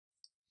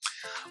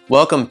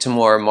Welcome to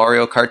more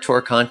Mario Kart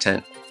Tour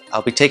content.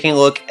 I'll be taking a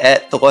look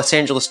at the Los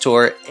Angeles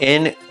Tour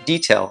in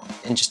detail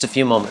in just a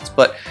few moments.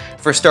 But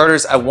for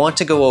starters, I want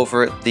to go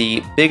over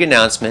the big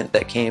announcement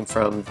that came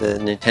from the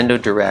Nintendo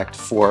Direct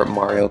for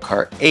Mario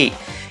Kart 8.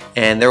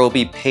 And there will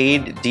be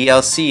paid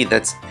DLC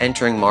that's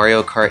entering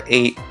Mario Kart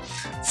 8,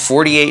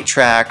 48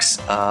 tracks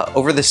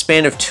over the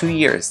span of 2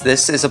 years.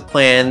 This is a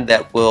plan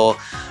that will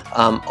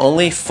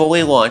only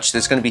fully launch.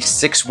 There's going to be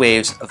 6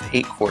 waves of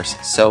 8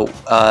 courses. So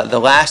the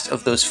last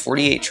of those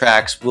 48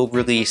 tracks will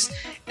release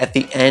at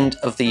the end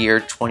of the year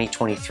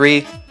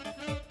 2023.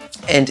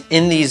 And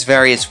in these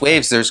various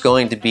waves, there's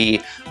going to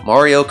be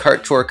Mario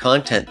Kart Tour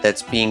content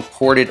that's being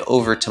ported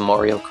over to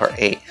Mario Kart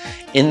 8.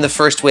 In the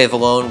first wave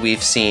alone,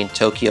 we've seen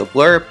Tokyo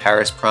Blur,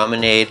 Paris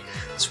Promenade,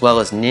 as well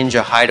as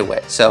Ninja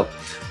Hideaway. So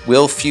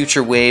will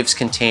future waves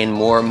contain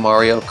more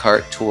Mario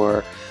Kart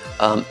Tour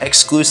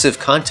exclusive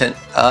content?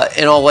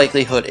 In all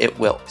likelihood, it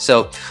will.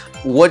 So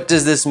what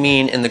does this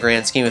mean in the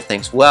grand scheme of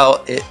things?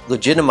 Well, it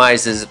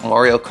legitimizes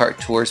Mario Kart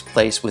Tour's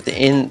place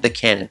within the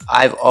canon.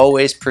 I've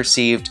always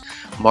perceived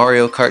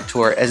Mario Kart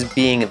Tour as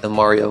being the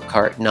Mario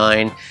Kart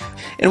 9.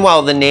 And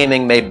while the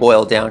naming may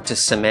boil down to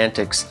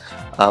semantics,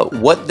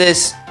 what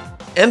this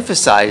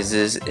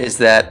emphasizes is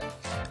that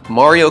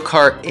Mario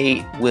Kart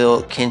 8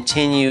 will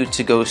continue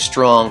to go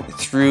strong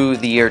through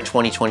the year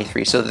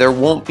 2023. So there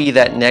won't be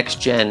that next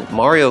gen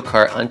Mario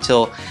Kart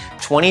until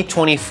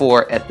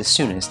 2024 at the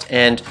soonest.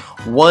 And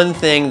one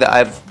thing that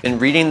I've been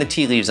reading the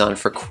tea leaves on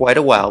for quite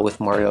a while with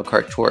Mario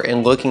Kart Tour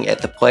and looking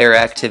at the player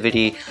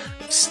activity,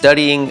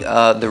 studying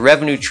the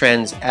revenue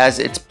trends as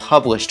it's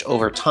published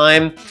over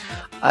time,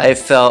 I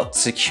felt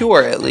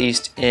secure, at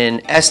least,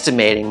 in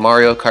estimating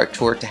Mario Kart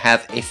Tour to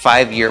have a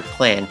 5-year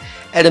plan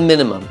at a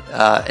minimum.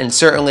 And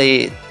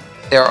certainly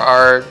there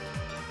are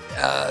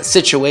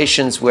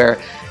situations where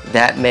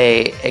that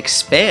may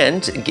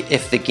expand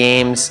if the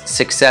game's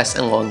success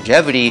and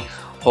longevity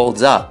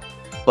holds up.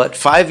 But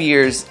 5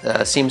 years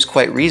seems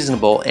quite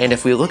reasonable, and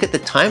if we look at the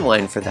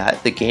timeline for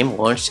that, the game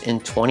launched in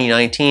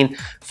 2019.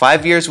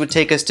 5 years would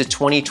take us to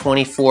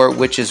 2024,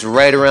 which is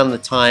right around the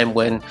time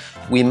when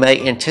we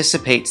might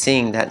anticipate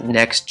seeing that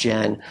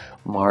next-gen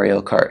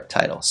Mario Kart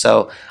title.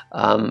 So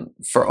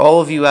for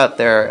all of you out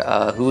there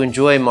who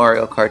enjoy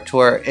Mario Kart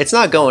Tour, it's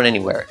not going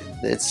anywhere.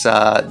 It's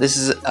this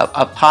is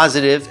a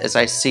positive as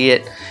I see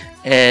it,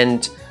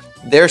 and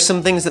there's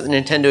some things that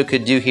Nintendo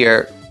could do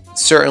here,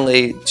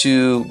 certainly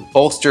to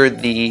bolster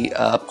the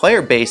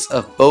player base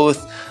of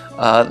both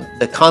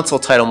the console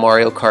title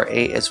Mario Kart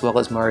 8 as well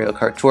as Mario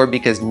Kart Tour,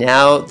 because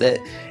now that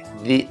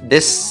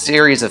this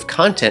series of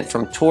content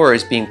from Tour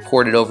is being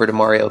ported over to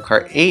Mario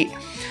Kart 8,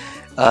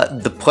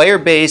 the player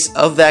base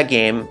of that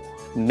game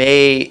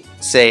may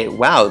say,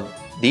 wow,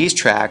 these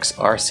tracks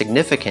are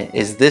significant.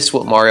 Is this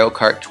what Mario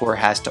Kart Tour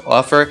has to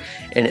offer?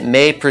 And it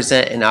may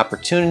present an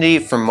opportunity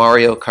for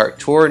Mario Kart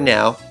Tour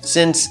now,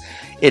 since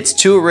it's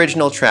 2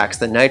 original tracks,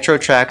 the Nitro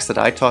tracks that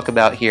I talk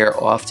about here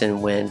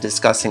often when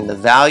discussing the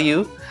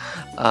value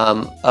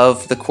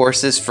of the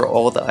courses for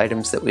all of the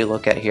items that we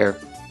look at here,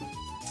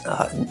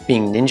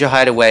 being Ninja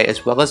Hideaway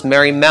as well as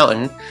Merry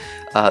Mountain.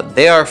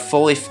 They are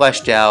fully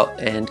fleshed out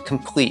and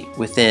complete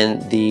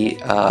within the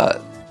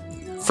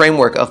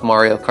framework of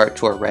Mario Kart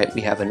Tour, right?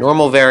 We have a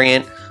normal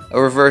variant,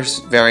 a reverse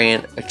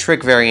variant, a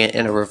trick variant,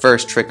 and a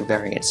reverse trick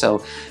variant.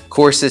 So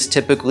courses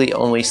typically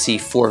only see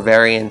 4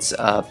 variants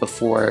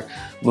before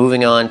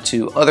moving on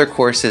to other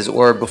courses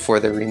or before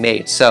they're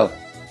remade. So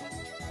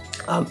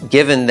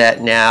given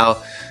that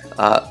now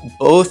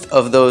both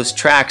of those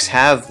tracks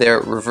have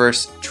their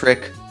reverse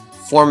trick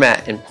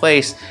format in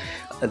place,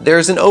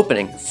 there's an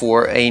opening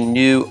for a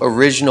new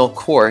original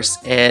course,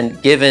 and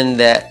given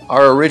that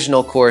our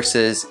original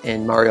courses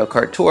in Mario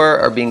Kart Tour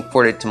are being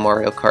ported to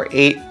Mario Kart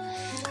 8,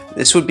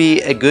 this would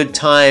be a good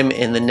time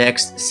in the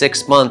next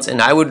 6 months,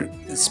 and I would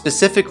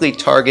specifically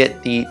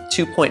target the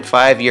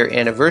 2.5-year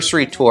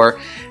anniversary tour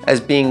as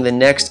being the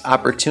next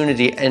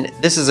opportunity, and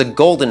this is a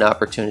golden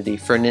opportunity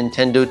for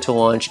Nintendo to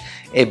launch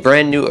a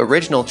brand new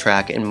original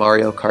track in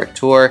Mario Kart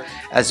Tour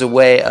as a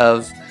way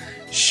of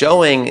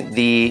showing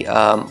the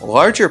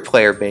larger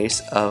player base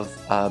of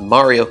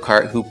Mario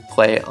Kart who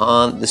play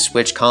on the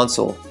Switch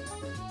console.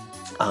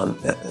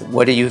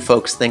 What do you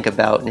folks think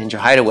about Ninja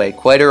Hideaway?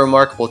 Quite a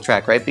remarkable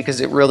track, right?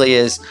 Because it really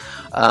is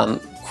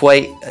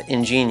quite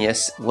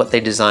ingenious what they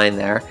designed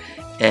there.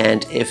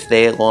 And if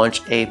they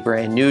launch a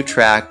brand new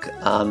track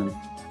of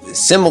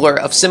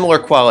similar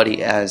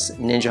quality as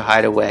Ninja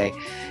Hideaway,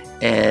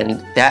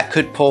 and that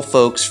could pull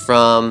folks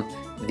from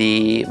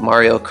the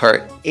Mario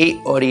Kart 8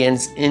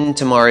 audience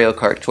into Mario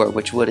Kart Tour,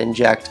 which would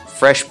inject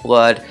fresh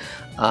blood,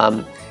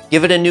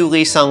 give it a new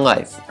lease on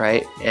life,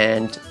 right?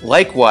 And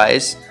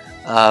likewise,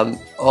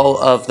 all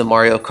of the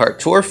Mario Kart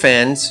Tour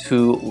fans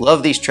who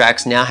love these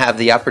tracks now have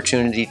the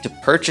opportunity to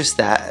purchase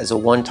that as a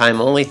one-time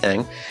only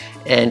thing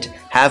and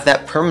have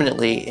that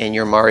permanently in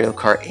your Mario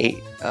Kart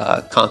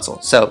 8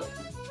 console. So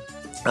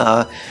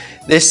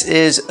this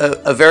is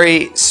a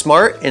very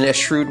smart and a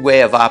shrewd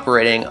way of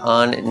operating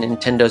on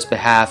Nintendo's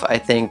behalf. I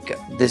think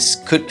this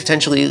could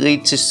potentially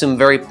lead to some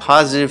very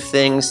positive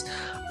things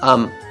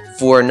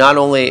for not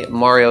only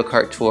Mario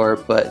Kart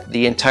Tour, but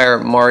the entire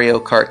Mario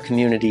Kart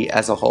community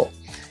as a whole.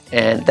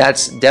 And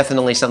that's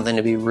definitely something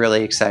to be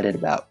really excited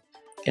about.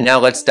 And now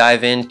let's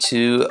dive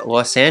into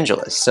Los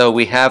Angeles. So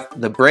we have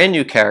the brand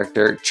new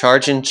character,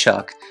 Chargin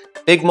Chuck.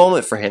 Big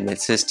moment for him.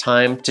 It's his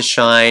time to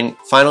shine,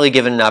 finally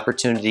given an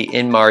opportunity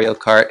in Mario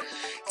Kart.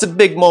 It's a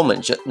big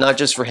moment, not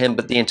just for him,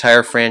 but the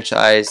entire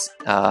franchise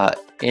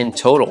in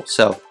total.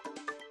 So,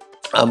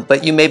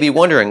 but you may be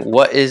wondering,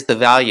 what is the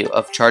value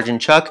of Chargin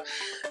Chuck?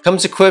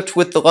 Comes equipped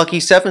with the Lucky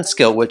 7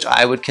 skill, which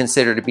I would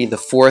consider to be the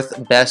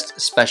 4th best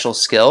special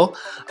skill.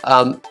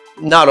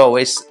 Not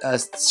always,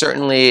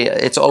 certainly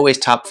it's always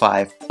top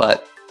 5,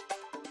 but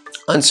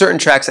on certain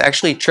tracks,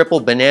 actually triple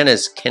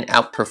bananas can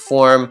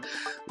outperform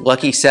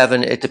Lucky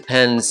 7. It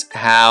depends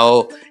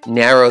how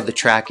narrow the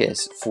track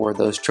is for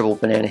those triple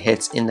banana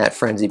hits in that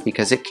frenzy,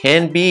 because it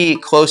can be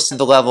close to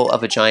the level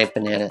of a giant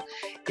banana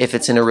if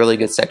it's in a really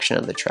good section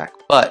of the track.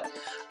 But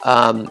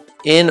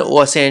in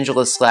Los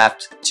Angeles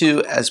Lap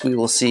 2, as we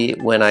will see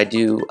when I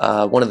do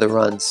one of the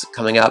runs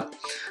coming up,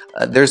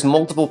 there's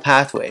multiple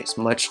pathways,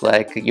 much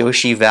like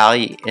Yoshi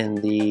Valley in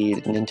the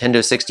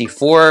Nintendo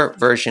 64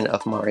 version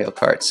of Mario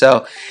Kart.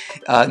 So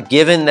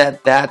given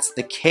that that's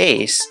the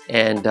case,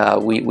 and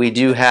we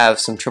do have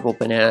some triple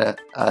banana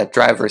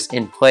drivers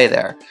in play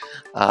there,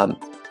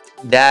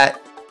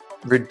 that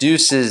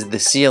reduces the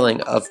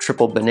ceiling of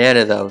triple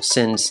banana though,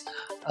 since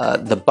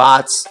the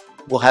bots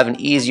will have an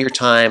easier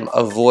time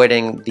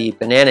avoiding the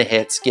banana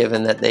hits,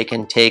 given that they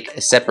can take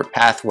a separate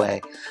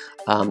pathway.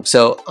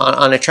 So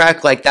on a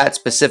track like that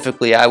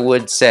specifically, I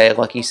would say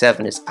Lucky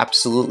 7 is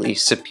absolutely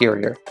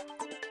superior.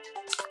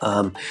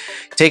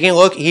 Taking a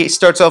look, he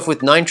starts off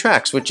with 9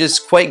 tracks, which is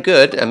quite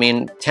good. I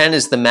mean, 10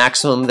 is the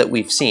maximum that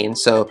we've seen,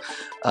 so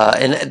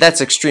and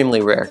that's extremely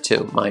rare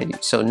too, mind you.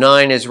 So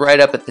 9 is right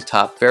up at the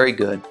top, very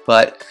good,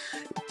 but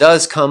it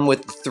does come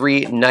with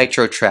 3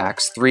 Nitro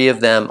tracks. 3 of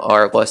them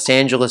are Los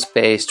Angeles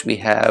based. We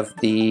have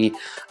the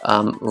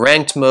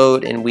ranked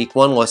mode in week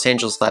 1, Los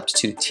Angeles Laps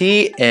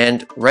 2T,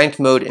 and ranked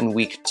mode in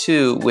week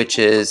 2, which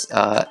is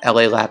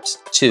LA Laps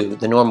 2,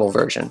 the normal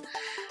version.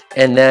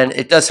 And then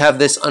it does have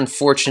this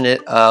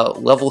unfortunate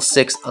level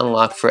 6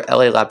 unlock for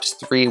LA Laps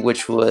 3,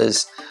 which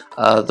was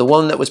the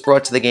one that was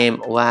brought to the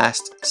game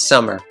last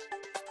summer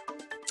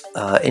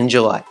in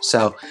July.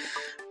 So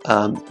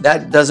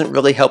that doesn't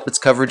really help its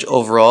coverage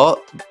overall,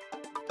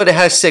 but it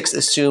has 6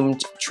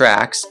 assumed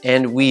tracks,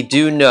 and we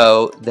do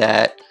know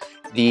that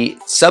the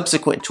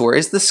subsequent tour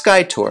is the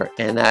Sky Tour,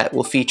 and that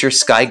will feature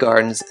Sky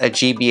Gardens, a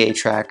GBA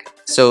track,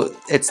 so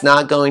it's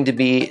not going to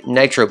be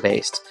Nitro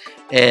based.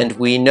 And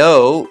we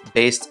know,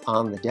 based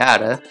on the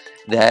data,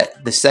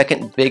 that the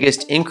second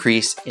biggest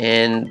increase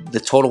in the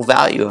total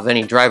value of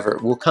any driver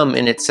will come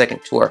in its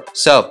second tour.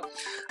 So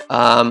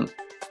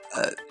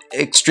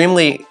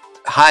extremely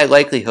high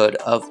likelihood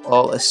of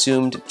all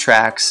assumed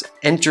tracks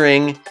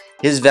entering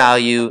his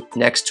value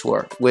next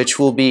tour, which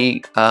will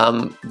be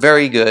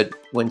very good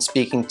when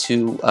speaking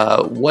to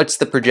what's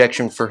the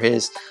projection for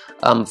his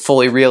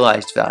fully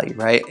realized value,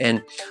 right?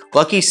 And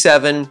Lucky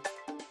 7,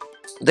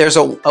 there's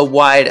a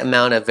wide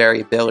amount of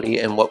variability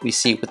in what we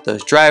see with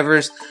those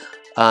drivers,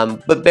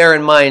 but bear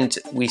in mind,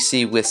 we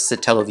see with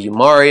Satellaview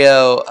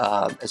Mario,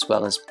 as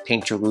well as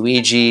Painter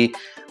Luigi,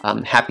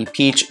 Happy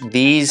Peach,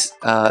 these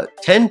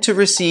tend to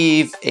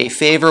receive a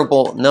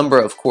favorable number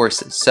of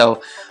courses.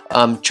 So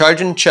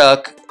Chargin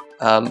Chuck,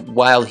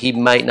 while he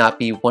might not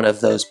be one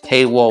of those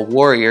paywall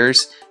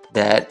warriors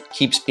that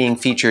keeps being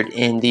featured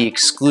in the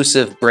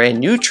exclusive brand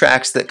new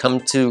tracks that come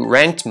to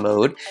ranked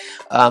mode,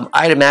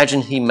 I'd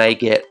imagine he might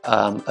get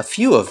a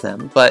few of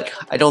them, but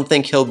I don't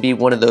think he'll be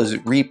one of those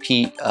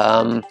repeat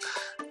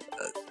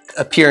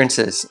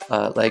appearances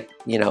like,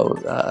 you know,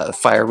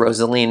 Fire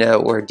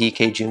Rosalina or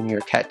DK Jr.,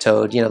 Cat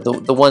Toad, you know,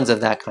 the ones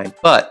of that kind.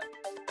 But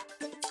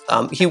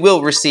he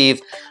will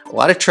receive a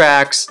lot of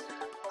tracks.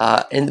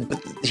 But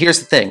here's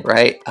the thing,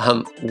 right?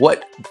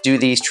 What do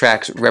these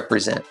tracks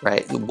represent,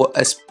 right?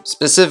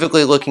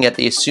 Specifically looking at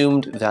the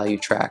assumed value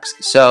tracks.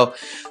 So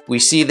we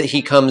see that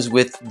he comes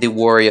with the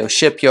Wario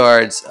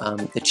Shipyards,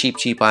 the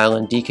Cheap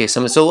Island, DK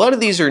Summit. So a lot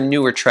of these are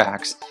newer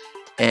tracks,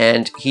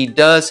 and he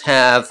does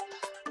have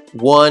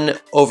one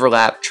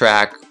overlap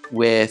track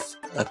with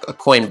a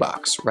coin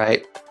box,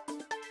 right?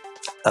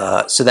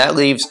 So that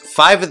leaves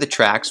 5 of the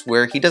tracks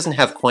where he doesn't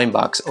have coin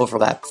box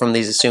overlap from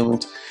these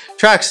assumed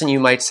tracks, and you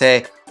might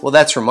say, well,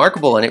 that's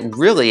remarkable, and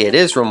it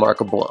is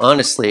remarkable,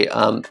 honestly.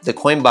 The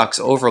coin box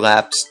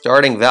overlap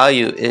starting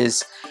value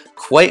is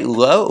quite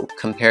low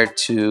compared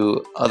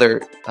to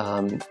other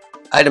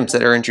items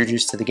that are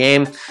introduced to the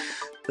game.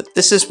 But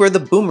this is where the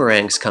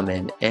boomerangs come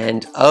in,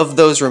 and of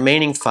those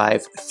remaining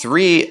 5,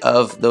 3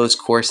 of those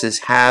courses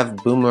have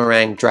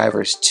boomerang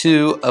drivers,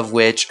 2 of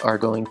which are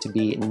going to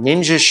be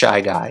Ninja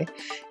Shy Guy,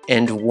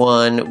 and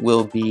 1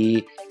 will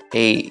be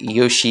a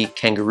Yoshi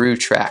Kangaroo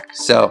track.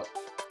 So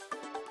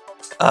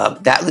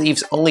that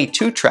leaves only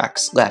 2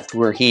 tracks left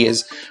where he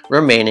is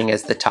remaining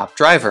as the top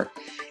driver.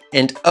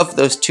 And of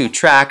those 2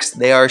 tracks,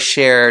 they are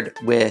shared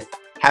with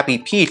Happy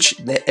Peach.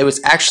 It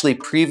was actually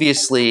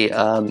previously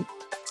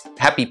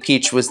Happy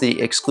Peach was the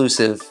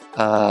exclusive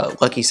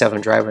Lucky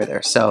 7 driver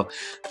there. So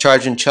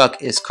Chargin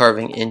Chuck is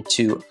carving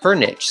into her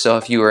niche. So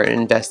if you were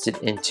invested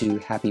into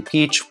Happy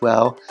Peach,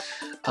 well,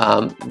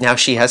 now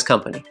she has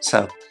company.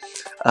 So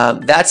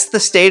that's the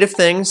state of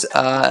things.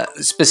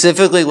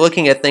 Specifically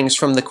looking at things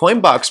from the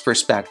Coinbox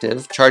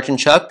perspective, Chargin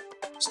Chuck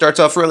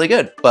starts off really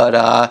good, but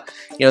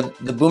you know,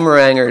 the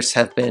boomerangers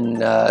have been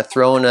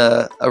throwing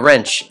a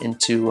wrench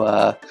into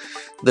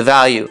the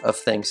value of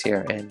things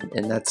here,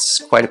 and that's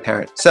quite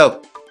apparent.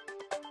 So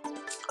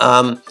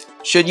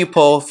should you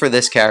pull for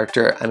this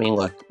character? I mean,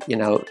 look, you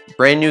know,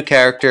 brand new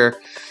character.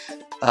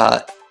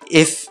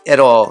 If at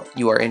all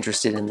you are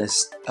interested in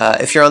this,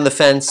 if you're on the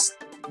fence,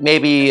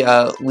 maybe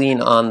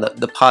lean on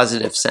the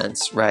positive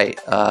sense, right?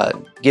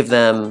 Give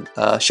them,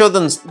 show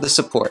them the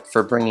support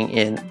for bringing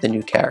in the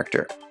new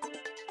character.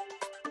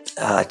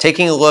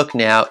 Taking a look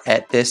now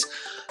at this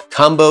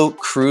combo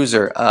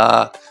cruiser.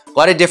 A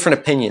lot of different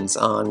opinions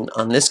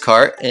on this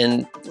cart,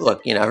 and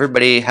look, you know,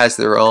 everybody has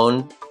their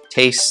own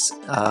tastes.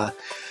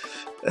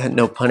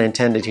 No pun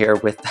intended here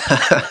with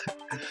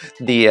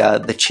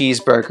the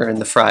cheeseburger and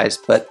the fries,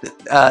 but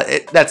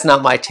that's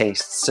not my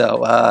taste.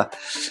 So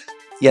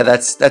yeah,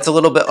 that's a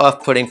little bit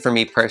off-putting for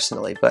me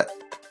personally, but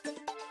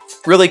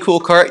really cool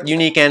cart,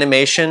 unique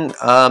animation.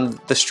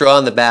 The straw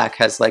in the back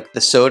has like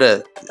the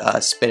soda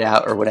spit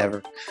out or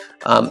whatever.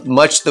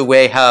 Much the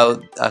way how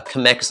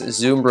Kamek's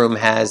Zoom Room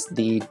has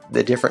the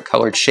different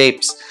colored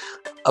shapes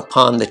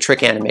upon the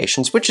trick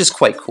animations, which is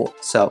quite cool.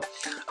 So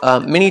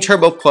Mini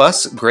Turbo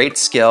Plus, great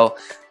skill.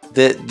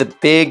 The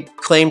big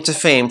claim to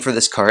fame for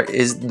this cart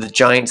is the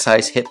giant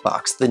size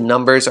hitbox. The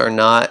numbers are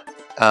not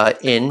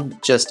in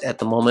just at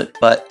the moment,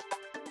 but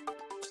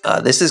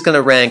this is going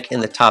to rank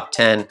in the top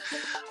 10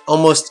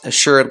 almost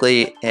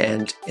assuredly,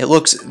 and it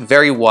looks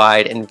very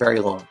wide and very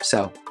long.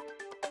 So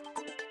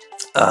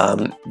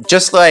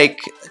just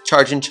like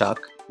Chargin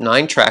Chuck,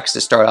 9 tracks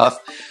to start off,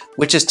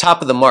 which is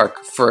top of the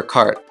mark for a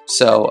cart.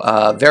 So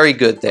very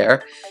good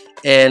there.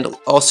 And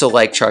also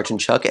like Chargin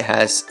Chuck, it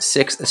has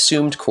 6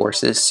 assumed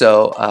courses.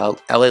 So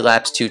LA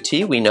Laps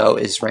 2T we know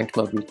is ranked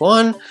mode week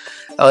 1.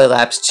 LA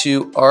Laps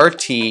 2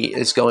 RT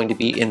is going to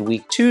be in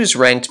week 2's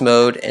ranked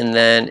mode, and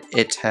then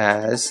it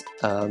has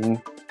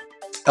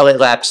LA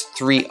Laps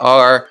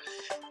 3R,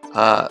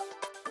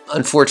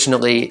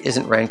 unfortunately,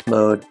 isn't ranked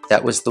mode.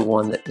 That was the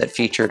one that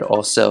featured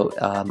also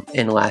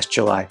in last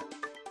July.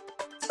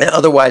 And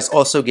otherwise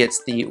also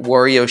gets the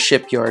Wario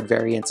Shipyard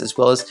variants as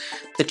well as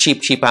the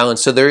Cheap Island.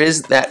 So there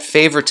is that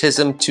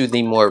favoritism to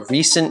the more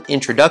recent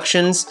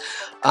introductions,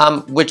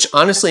 which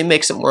honestly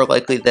makes it more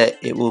likely that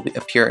it will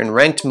appear in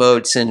ranked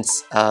mode,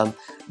 since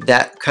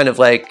that kind of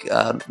like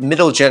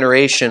middle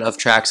generation of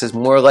tracks is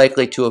more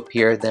likely to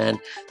appear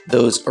than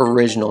those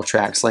original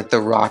tracks like the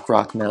Rock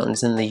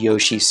Mountains and the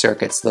Yoshi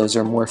circuits. Those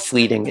are more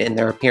fleeting in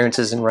their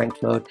appearances in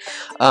ranked mode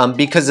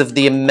because of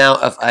the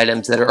amount of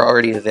items that are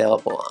already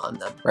available on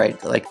them,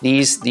 right? Like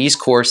these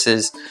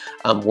courses,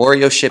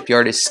 Wario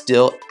Shipyard is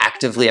still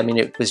actively, I mean,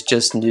 it was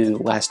just new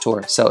last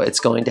tour, so it's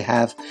going to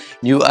have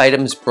new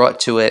items brought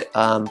to it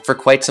for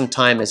quite some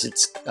time as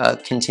it's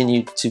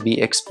continued to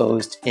be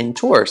exposed in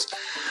tours.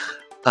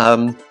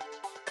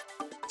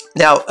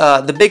 Now,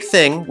 the big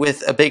thing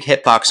with a big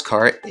hitbox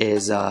cart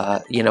is,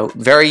 you know,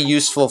 very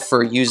useful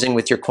for using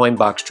with your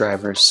Coinbox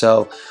drivers.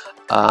 So,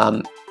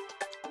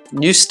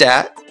 new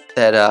stat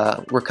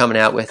that we're coming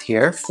out with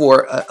here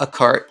for a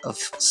cart of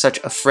such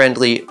a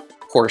friendly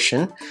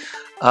portion.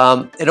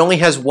 It only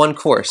has 1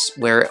 course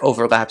where it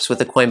overlaps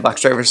with a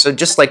Coinbox driver. So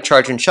just like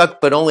Chargin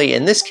Chuck, but only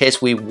in this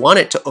case, we want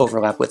it to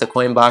overlap with a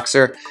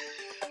Coinboxer.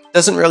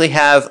 Doesn't really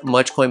have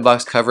much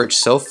Coinbox coverage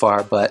so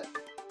far, but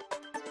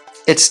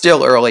it's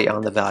still early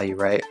on the value,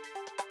 right?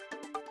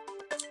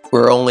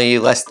 We're only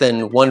less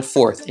than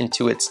 1/4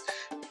 into its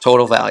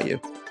total value.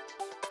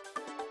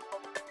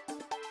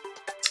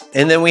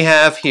 And then we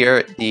have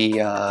here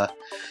the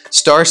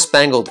Star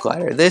Spangled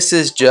Glider. This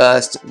is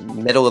just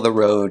middle of the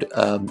road.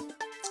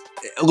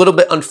 A little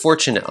bit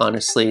unfortunate,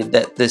 honestly,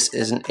 that this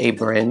isn't a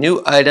brand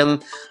new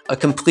item, a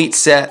complete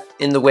set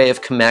in the way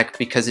of Kamek,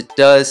 because it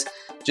does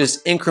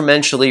just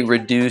incrementally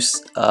reduce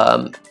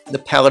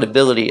the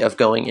palatability of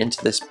going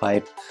into this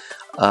pipe.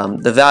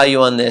 The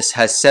value on this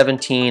has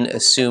 17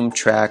 assumed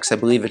tracks. I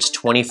believe it's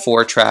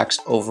 24 tracks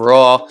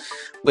overall,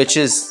 which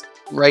is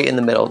right in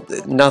the middle.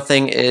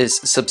 Nothing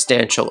is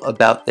substantial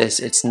about this.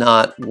 It's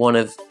not one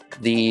of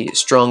the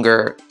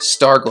stronger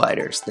star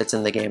gliders that's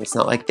in the game. It's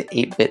not like the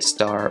 8-bit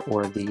star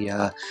or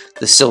the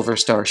silver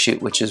star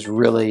chute, which is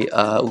really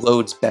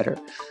loads better.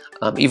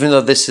 Even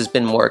though this has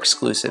been more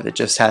exclusive, it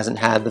just hasn't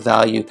had the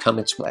value come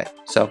its way.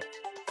 So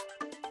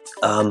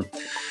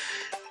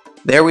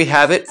there we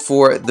have it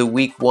for the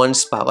week 1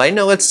 spotlight.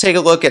 Now let's take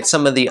a look at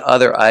some of the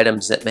other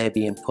items that may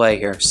be in play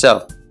here.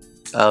 So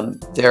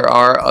there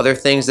are other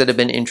things that have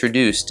been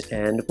introduced,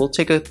 and we'll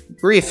take a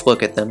brief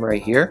look at them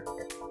right here.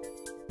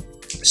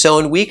 So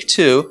in week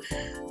 2,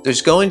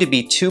 there's going to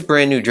be 2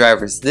 brand new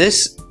drivers.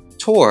 This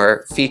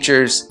tour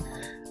features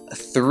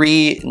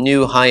 3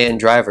 new high-end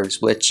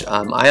drivers, which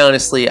I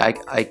honestly,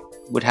 I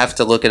would have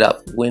to look it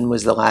up. When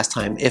was the last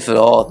time, if at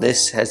all,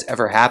 this has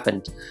ever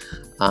happened?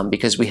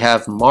 Because we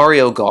have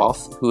Mario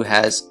Golf, who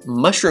has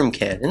Mushroom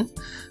Cannon,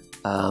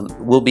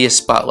 will be a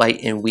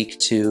spotlight in week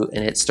 2,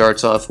 and it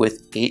starts off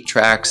with 8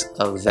 tracks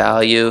of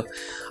value,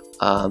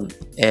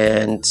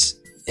 and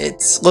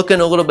it's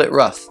looking a little bit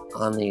rough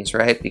on these,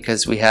 right?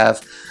 Because we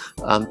have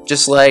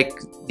just like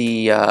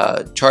the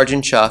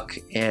Chargin Chuck,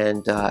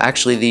 and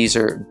actually these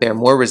bear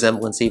more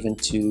resemblance even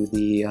to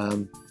the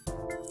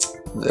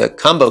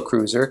Combo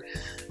Cruiser,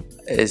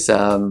 is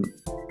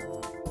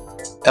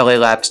LA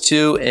Laps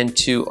 2 and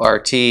 2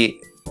 RT.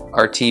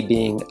 RT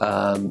being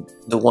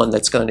the one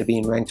that's going to be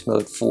in ranked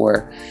mode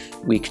for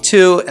week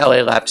 2,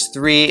 LA Laps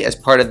 3 as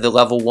part of the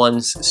level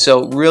 1s.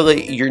 So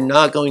really, you're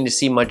not going to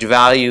see much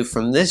value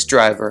from this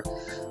driver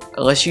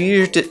unless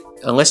you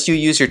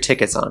use your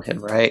tickets on him,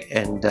 right?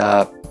 And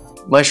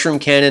Mushroom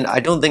Cannon, I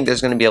don't think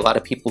there's going to be a lot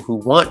of people who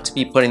want to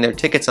be putting their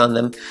tickets on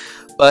them,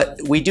 but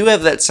we do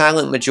have that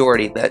silent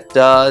majority that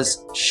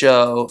does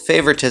show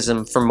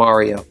favoritism for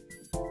Mario.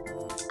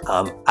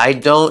 I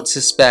don't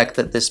suspect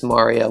that this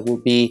Mario will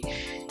be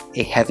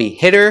a heavy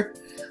hitter,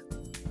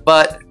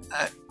 but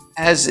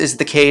as is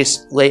the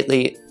case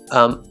lately,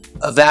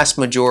 a vast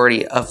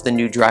majority of the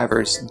new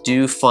drivers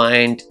do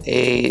find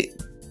a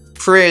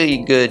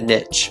pretty good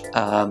niche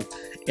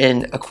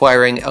in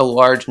acquiring a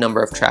large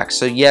number of tracks.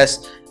 So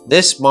yes,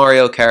 this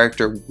Mario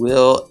character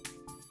will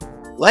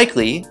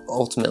likely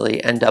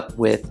ultimately end up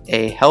with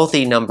a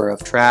healthy number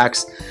of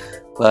tracks,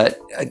 but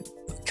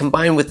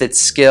combined with its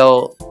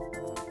skill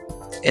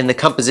in the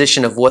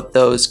composition of what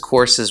those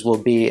courses will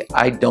be,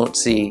 I don't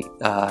see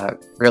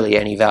really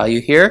any value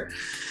here.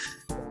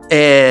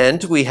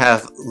 And we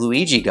have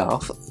Luigi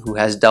Golf, who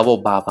has double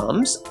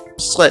bob-ombs,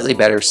 slightly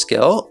better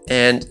skill,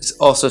 and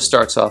also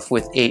starts off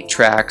with 8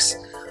 tracks,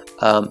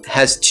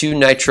 has 2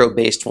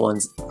 nitro-based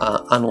ones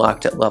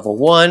unlocked at level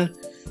 1,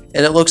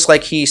 and it looks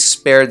like he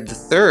spared the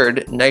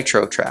 3rd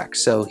nitro track,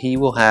 so he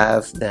will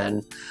have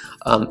then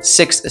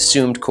 6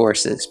 assumed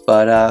courses,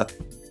 but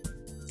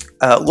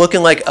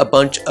looking like a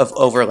bunch of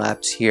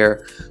overlaps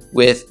here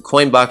with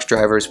Coinbox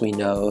drivers. We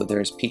know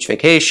there's Peach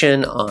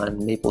Vacation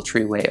on Maple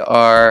Treeway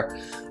R,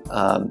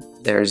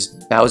 there's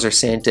Bowser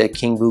Santa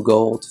King Boo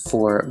Gold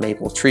for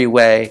Maple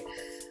Treeway,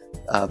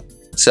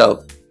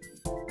 so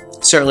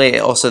certainly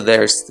also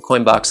there's the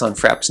Coinbox on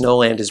Frapp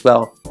Snowland as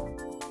well,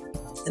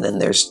 and then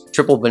there's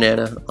Triple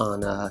Banana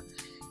on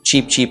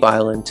Cheap Cheap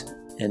Island.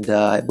 And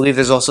I believe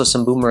there's also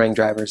some Boomerang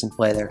drivers in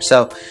play there.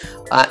 So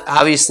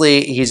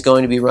obviously he's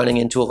going to be running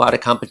into a lot of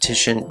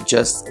competition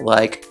just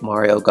like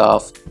Mario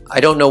Golf. I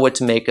don't know what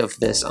to make of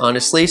this,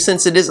 honestly,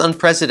 since it is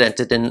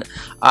unprecedented. And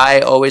I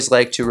always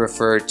like to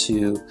refer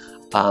to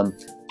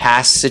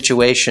past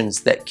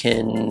situations that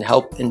can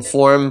help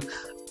inform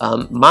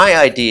my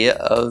idea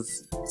of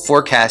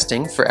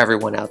forecasting for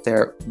everyone out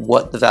there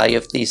what the value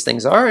of these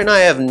things are. And I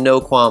have no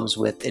qualms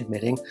with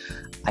admitting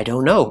I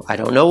don't know. I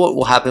don't know what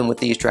will happen with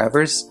these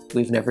drivers.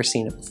 We've never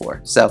seen it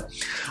before. So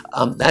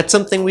that's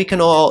something we can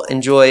all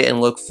enjoy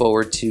and look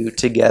forward to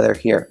together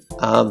here.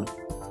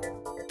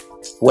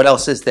 What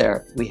else is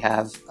there? We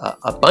have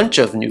a bunch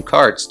of new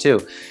carts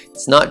too.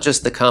 It's not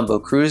just the Combo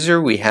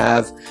Cruiser. We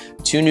have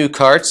 2 new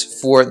carts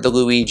for the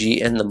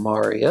Luigi and the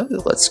Mario.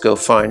 Let's go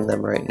find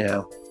them right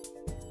now.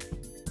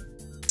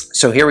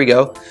 So here we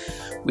go.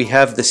 We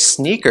have the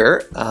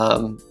Sneeker.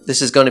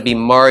 This is going to be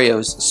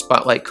Mario's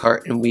Spotlight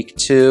Cart in week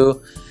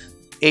 2.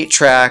 8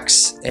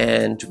 tracks,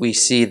 and we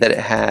see that it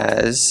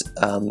has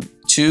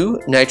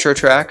 2 nitro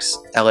tracks,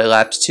 LA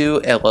Laps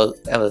 2,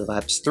 LA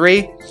Laps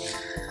 3.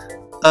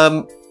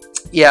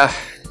 Yeah,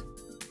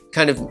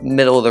 kind of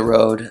middle of the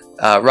road.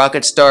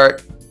 Rocket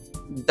Start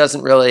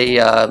doesn't really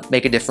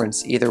make a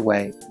difference either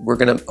way. We're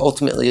going to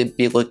ultimately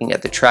be looking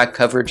at the track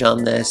coverage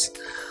on this.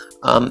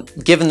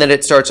 Given that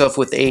it starts off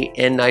with 8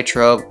 and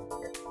nitro,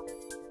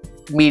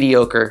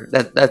 mediocre.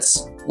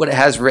 That's what it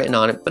has written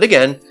on it. But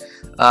again,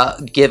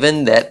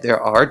 given that there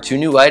are 2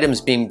 new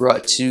items being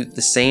brought to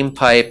the same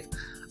pipe,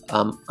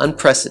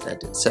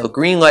 unprecedented. So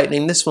Green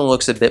Lightning, this one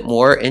looks a bit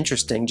more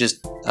interesting,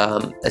 just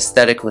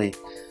aesthetically.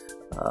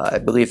 I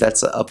believe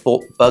that's a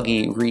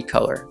buggy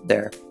recolor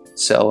there.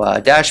 So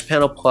Dash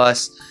Panel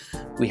Plus,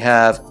 we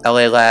have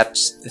LA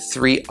Laps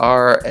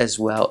 3R as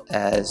well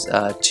as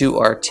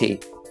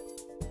 2RT.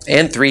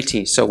 And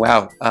 3T, so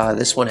wow,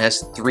 this one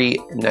has 3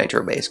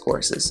 nitro-based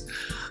courses.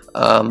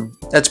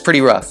 That's pretty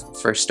rough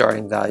for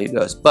starting value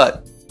goes,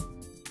 but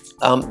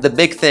the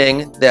big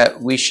thing that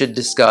we should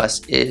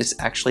discuss is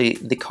actually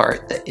the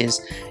cart that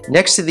is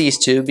next to these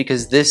 2,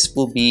 because this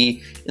will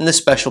be in the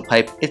special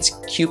pipe. It's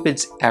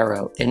Cupid's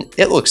Arrow, and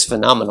it looks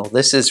phenomenal.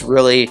 This is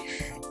really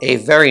a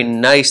very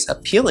nice,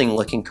 appealing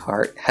looking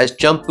cart. Has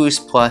Jump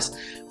Boost Plus,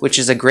 which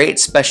is a great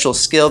special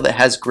skill that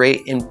has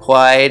great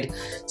implied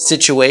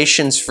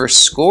situations for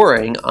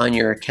scoring on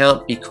your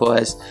account,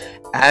 because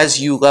as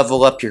you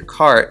level up your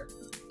cart,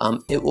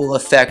 it will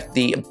affect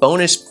the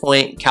bonus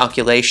point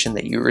calculation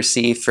that you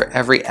receive for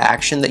every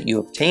action that you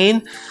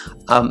obtain.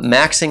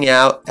 Maxing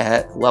out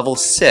at level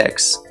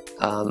 6,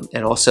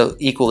 and also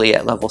equally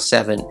at level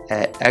 7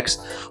 at X.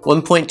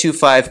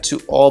 1.25 to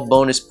all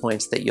bonus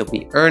points that you'll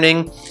be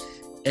earning.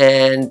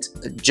 And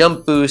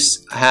jump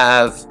boosts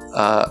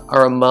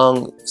are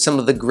among some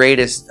of the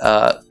greatest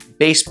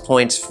base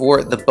points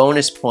for the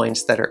bonus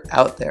points that are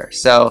out there.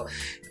 So,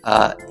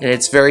 and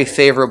it's very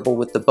favorable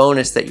with the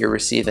bonus that you're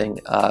receiving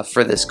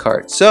for this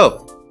card.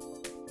 So,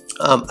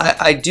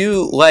 I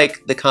do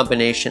like the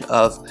combination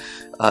of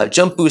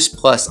Jump Boost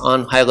Plus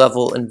on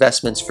high-level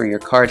investments for your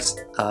carts,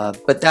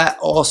 but that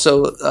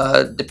also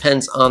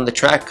depends on the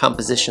track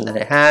composition that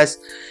it has.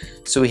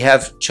 So we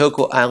have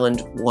Choco Island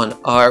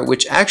 1R,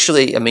 which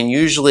actually, I mean,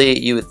 usually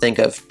you would think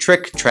of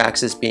trick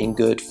tracks as being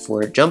good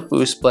for Jump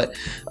Boost, but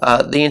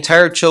the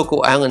entire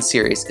Choco Island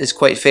series is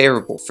quite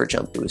favorable for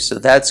Jump Boost, so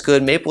that's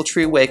good. Maple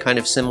Tree Way, kind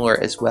of similar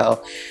as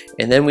well.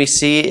 And then we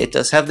see it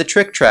does have the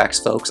trick tracks,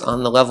 folks,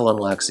 on the level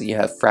unlocks. So you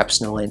have Frap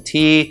Snowland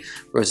T,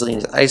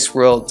 Rosalina's Ice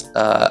World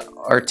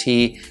RT,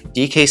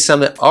 DK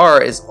Summit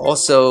R is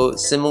also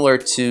similar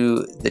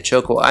to the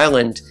Choco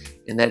Island,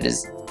 and that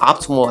is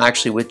optimal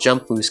actually with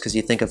Jump Boost because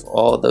you think of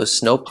all of those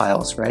snow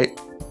piles, right?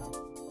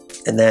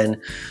 And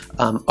then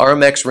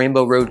RMX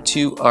Rainbow Road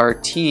 2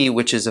 RT,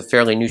 which is a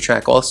fairly new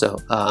track also.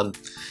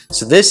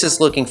 So this is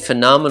looking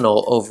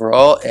phenomenal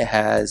overall. It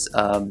has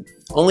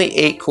only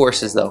 8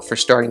 courses though for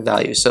starting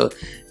value. So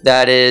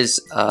that is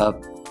the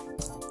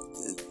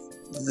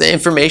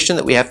information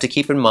that we have to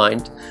keep in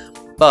mind.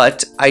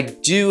 But I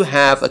do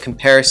have a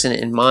comparison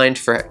in mind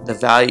for the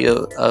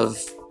value of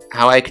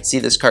how I could see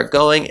this cart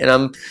going, and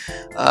I'm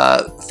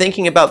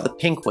thinking about the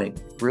Pink Wing,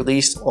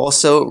 released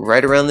also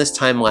right around this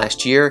time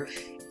last year,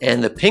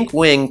 and the Pink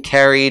Wing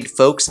carried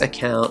folks'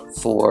 account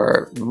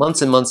for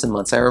months and months and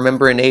months. I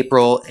remember in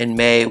April and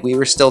May, we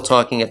were still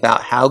talking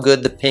about how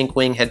good the Pink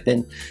Wing had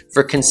been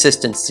for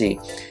consistency,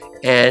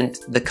 and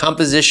the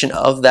composition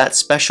of that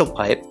special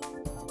pipe,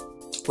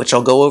 which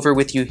I'll go over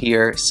with you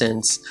here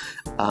since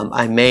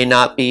I may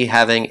not be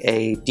having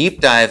a deep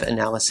dive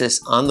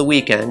analysis on the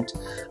weekend,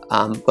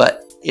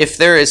 but if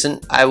there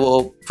isn't, I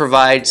will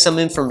provide some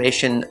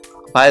information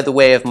by the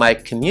way of my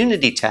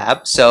community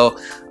tab. So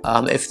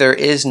if there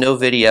is no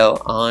video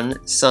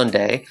on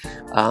Sunday,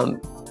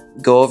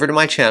 go over to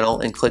my channel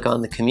and click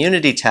on the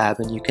community tab,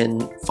 and you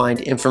can find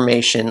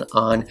information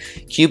on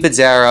Cupid's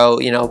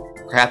arrow, you know,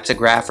 perhaps a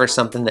graph or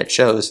something that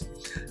shows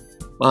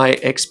my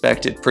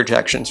expected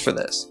projections for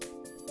this.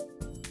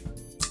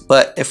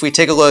 But if we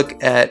take a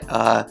look at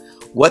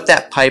what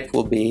that pipe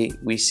will be,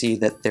 we see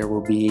that there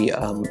will be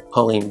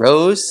Pauline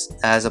Rose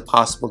as a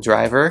possible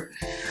driver.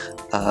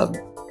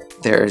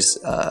 There's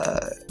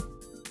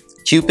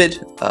Cupid,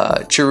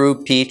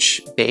 Chiru,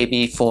 Peach,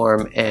 Baby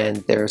Form, and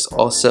there's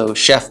also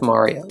Chef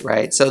Mario,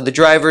 right? So the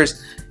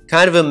drivers,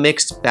 kind of a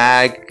mixed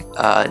bag,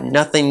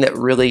 nothing that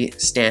really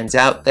stands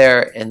out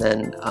there, and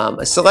then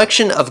a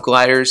selection of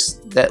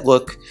gliders that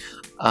look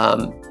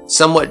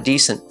somewhat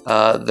decent.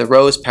 The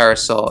Rose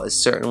Parasol is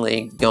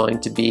certainly going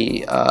to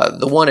be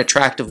the one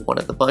attractive one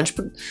of the bunch,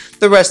 but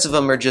the rest of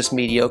them are just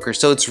mediocre.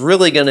 So it's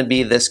really going to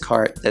be this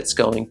cart that's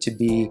going to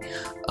be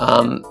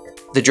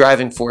the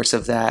driving force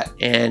of that.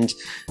 And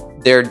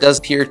there does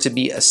appear to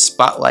be a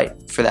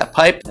spotlight for that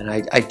pipe. And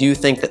I do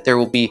think that there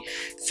will be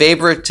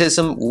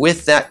favoritism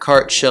with that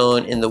cart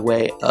shown in the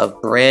way of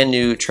brand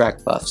new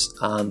track buffs.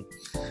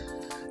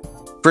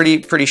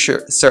 Pretty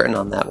certain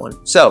on that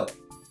one. So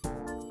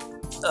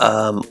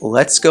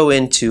let's go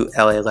into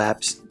LA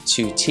Laps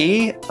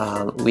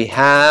 2T. We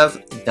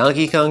have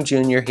Donkey Kong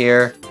Jr.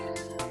 here.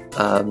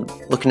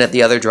 Looking at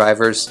the other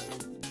drivers,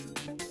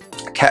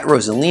 Cat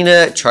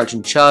Rosalina,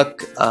 Chargin Chuck,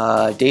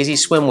 Daisy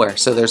Swimwear.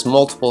 So there's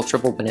multiple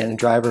Triple Banana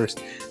drivers,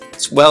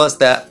 as well as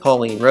that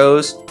Pauline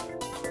Rose.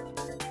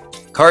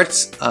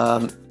 Carts,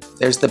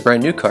 there's the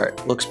brand new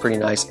cart. Looks pretty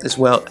nice, as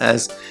well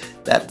as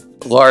that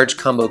large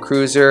combo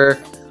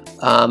cruiser,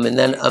 and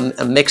then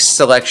a mixed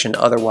selection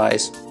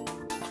otherwise.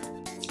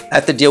 I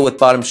have to deal with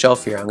bottom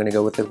shelf here. I'm going to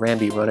go with the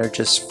Ramby Runner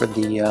just for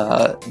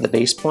the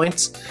base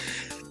points.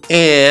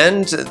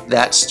 And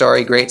that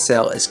Starry Great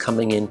Sale is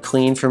coming in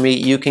clean for me.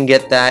 You can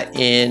get that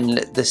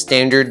in the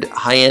standard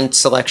high-end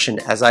selection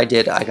as I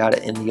did. I got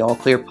it in the all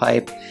clear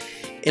pipe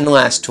in the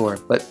last tour.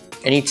 But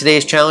any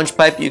Today's Challenge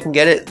pipe, you can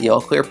get it. The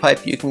all clear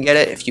pipe, you can get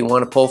it. If you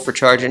want to pull for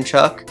Chargin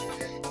Chuck,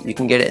 you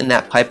can get it in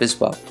that pipe as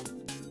well.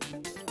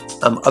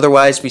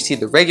 Otherwise, we see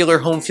the regular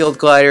home field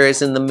glider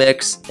is in the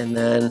mix, and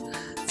then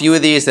a few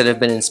of these that have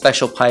been in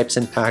special pipes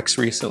and packs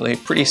recently.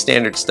 Pretty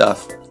standard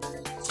stuff.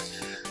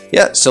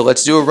 Yeah, so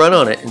let's do a run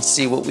on it and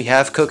see what we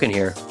have cooking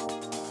here.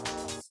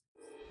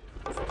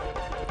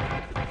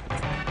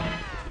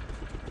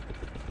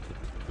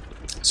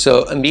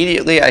 So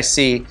immediately I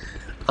see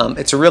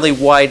it's a really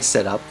wide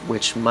setup,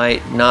 which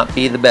might not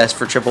be the best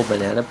for Triple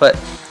Banana, but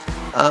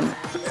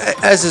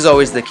as is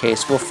always the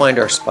case, we'll find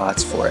our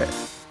spots for it.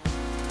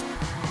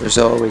 There's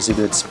always a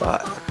good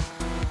spot.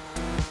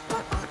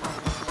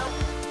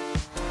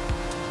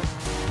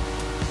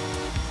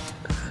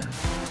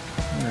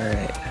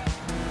 Alright.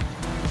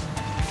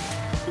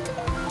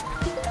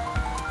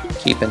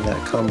 Keeping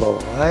that combo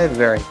alive,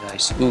 very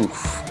nice.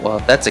 Oof, well,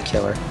 that's a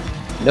killer.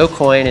 No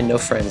coin and no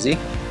frenzy.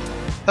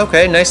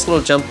 Okay, nice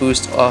little jump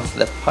boost off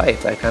the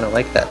pipe. I kind of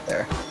like that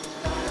there.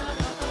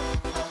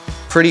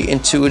 Pretty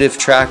intuitive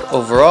track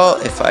overall,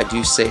 if I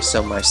do say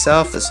so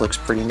myself. This looks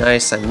pretty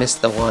nice. I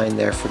missed the line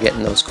there for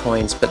getting those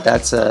coins, but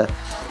that's a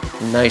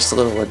nice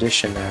little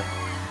addition there.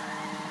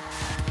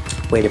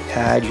 Way to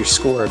pad your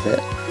score a bit.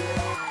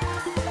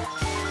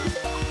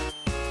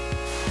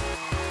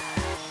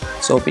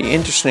 So it'll be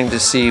interesting to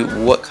see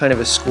what kind of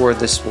a score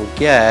this will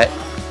get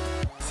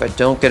if I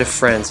don't get a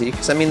frenzy,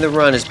 because I mean the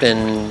run has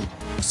been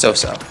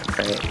so-so,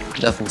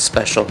 right? Nothing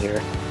special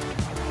here.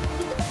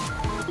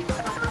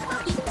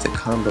 Keep the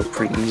combo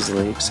pretty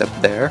easily,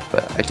 except there,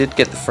 but I did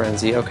get the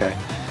frenzy. Okay,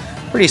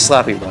 pretty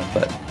sloppy run,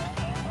 but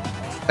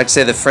I'd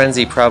say the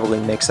frenzy probably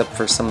makes up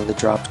for some of the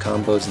dropped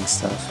combos and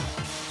stuff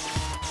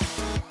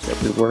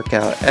that we work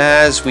out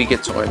as we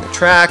get to learn the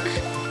track.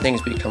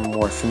 Things become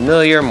more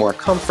familiar, more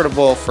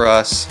comfortable for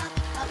us.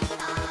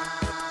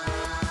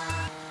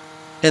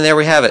 And there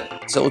we have it.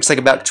 So it looks like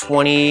about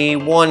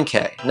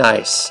 21K.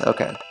 Nice,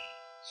 okay.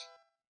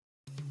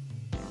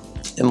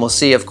 And we'll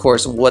see, of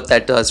course, what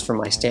that does for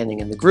my standing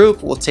in the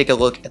group. We'll take a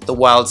look at the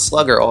Wild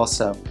Slugger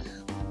also,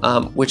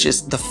 which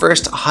is the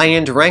first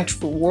high-end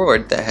ranked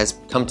reward that has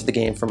come to the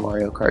game for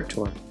Mario Kart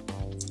Tour.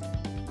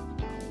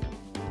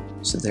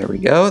 So there we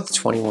go, the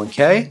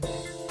 21K.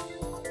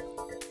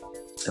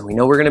 And we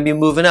know we're gonna be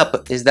moving up,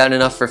 but is that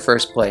enough for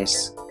first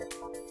place?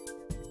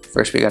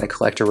 First, we gotta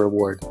collect a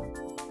reward.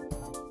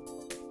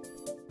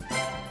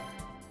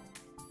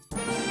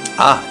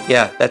 Ah,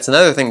 yeah, that's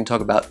another thing to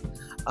talk about.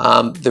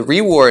 The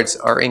rewards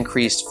are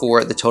increased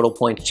for the total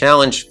point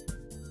challenge.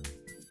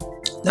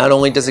 Not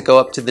only does it go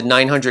up to the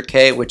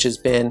 900K, which has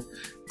been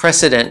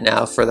precedent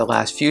now for the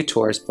last few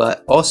tours,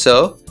 but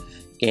also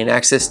gain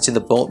access to the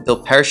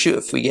built parachute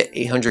if we get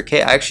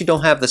 800K. I actually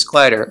don't have this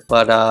glider,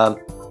 but I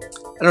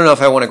don't know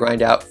if I want to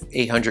grind out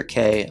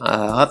 800K.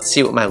 I'll have to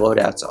see what my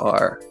loadouts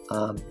are.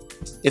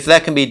 If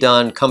that can be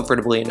done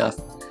comfortably enough,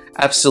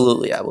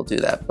 absolutely I will do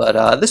that.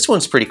 But this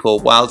one's pretty cool.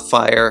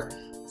 Wildfire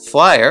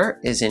Flyer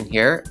is in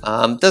here.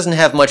 Doesn't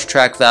have much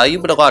track value,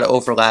 but a lot of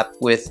overlap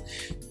with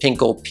Pink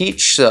Gold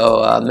Peach.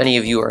 So many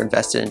of you are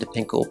invested into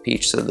Pink Gold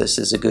Peach, so this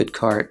is a good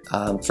cart.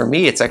 For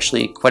me, it's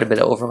actually quite a bit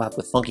of overlap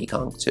with Funky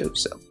Kong too.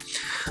 So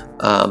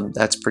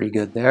that's pretty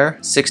good there.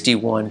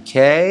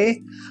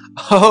 61K.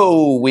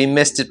 Oh, we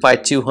missed it by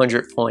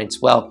 200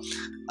 points. Well,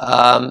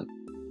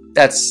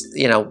 that's,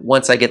 you know,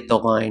 once I get the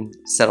line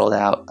settled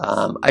out,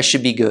 I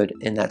should be good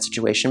in that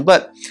situation.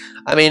 But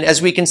I mean,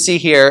 as we can see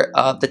here,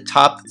 the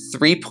top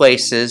 3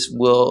 places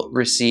will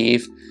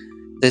receive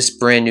this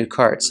brand new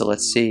cart. So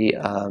let's see,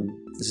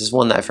 this is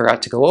one that I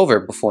forgot to go over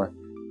before.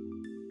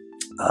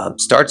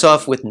 Starts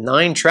off with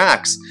 9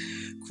 tracks,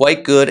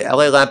 quite good.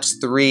 LA Laps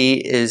 3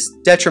 is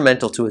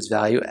detrimental to its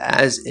value,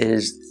 as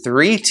is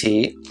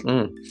 3T.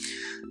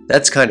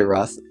 That's kind of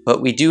rough,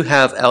 but we do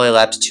have LA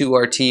Laps 2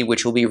 RT,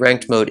 which will be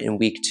ranked mode in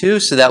week 2.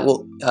 So that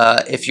will,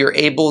 if you're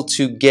able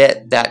to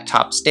get that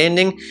top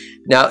standing,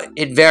 now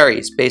it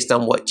varies based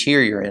on what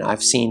tier you're in.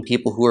 I've seen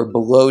people who are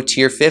below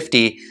tier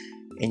 50,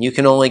 and you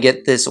can only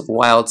get this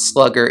Wild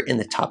Slugger in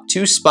the top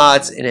 2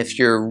 spots. And if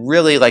you're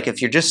really like, if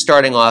you're just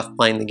starting off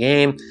playing the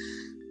game,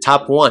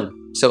 top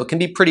 1. So it can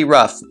be pretty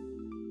rough,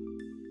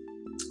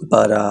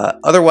 but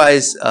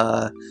otherwise,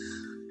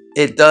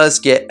 it does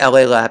get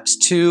LA Laps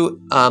 2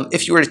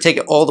 if you were to take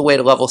it all the way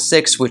to level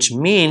 6, which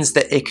means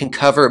that it can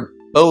cover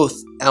both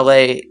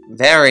LA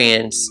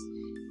variants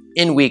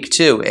in week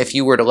 2. If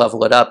you were to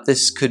level it up,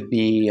 this could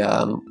be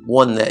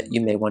one that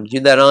you may want to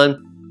do that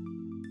on.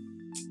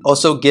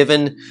 Also,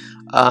 given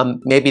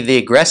maybe the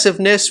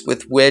aggressiveness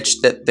with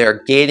which that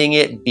they're gating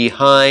it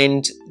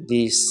behind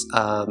these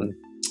the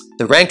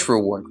ranked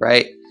reward,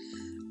 right?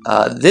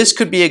 This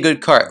could be a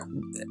good cart.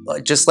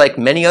 Just like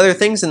many other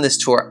things in this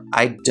tour,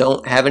 I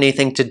don't have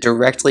anything to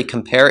directly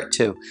compare it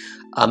to.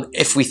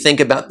 If we think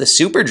about the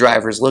super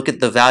drivers, look at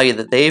the value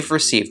that they've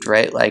received,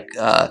 right? Like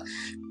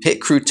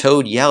Pit Crew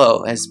Toad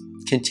Yellow has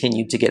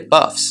continued to get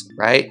buffs,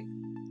 right?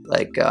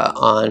 Like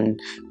on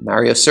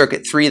Mario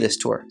Circuit 3 this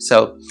tour.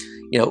 So,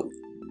 you know,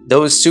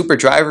 those super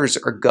drivers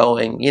are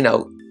going, you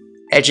know,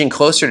 edging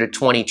closer to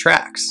 20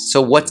 tracks.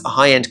 So what's a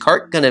high-end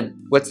cart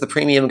what's the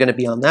premium gonna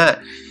be on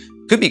that?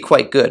 Could be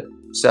quite good.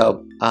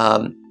 So,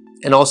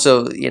 and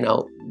also, you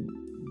know,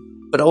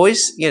 but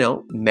always, you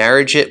know,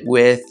 marriage it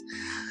with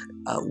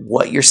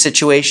what your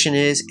situation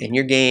is in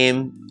your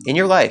game, in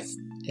your life,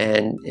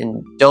 and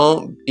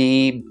don't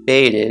be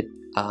baited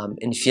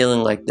in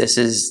feeling like this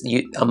is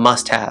a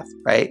must-have,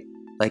 right?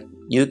 Like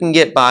you can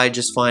get by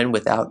just fine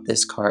without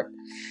this cart.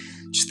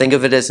 Just think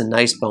of it as a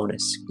nice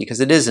bonus, because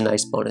it is a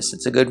nice bonus.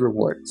 It's a good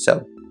reward.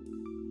 So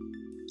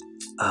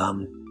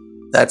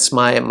that's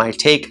my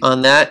take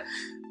on that.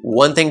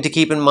 One thing to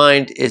keep in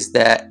mind is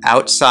that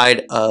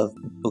outside of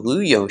Blue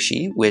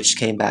Yoshi, which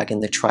came back in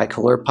the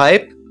tricolor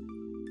pipe,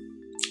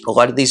 a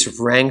lot of these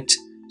ranked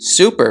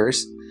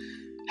supers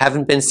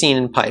haven't been seen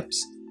in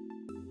pipes.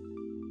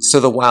 So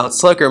the Wild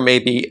Slugger may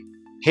be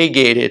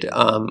pay-gated,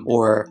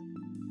 or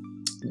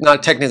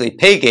not technically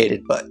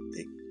pay-gated, but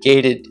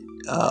gated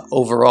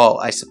overall,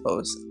 I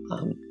suppose.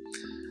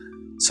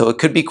 So it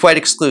could be quite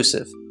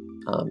exclusive.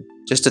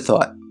 Just a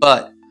thought.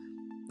 But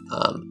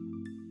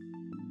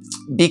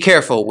be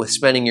careful with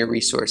spending your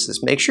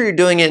resources. Make sure you're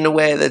doing it in a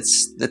way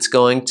that's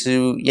going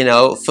to, you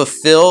know,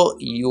 fulfill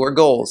your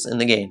goals in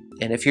the game.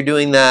 And if you're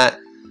doing that,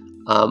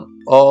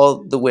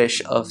 all the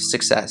wish of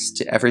success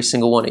to every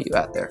single one of you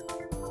out there.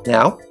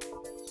 Now,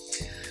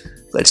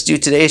 let's do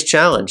today's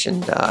challenge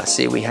and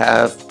see. We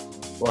have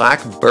Black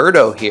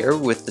Birdo here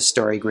with the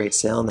Starry Great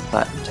Sail and the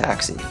Platinum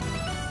Taxi.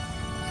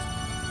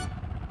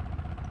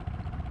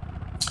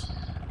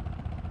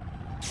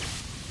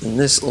 And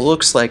this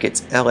looks like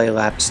it's LA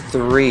Laps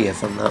 3,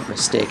 if I'm not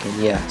mistaken.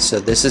 Yeah, so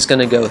this is going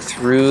to go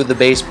through the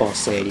baseball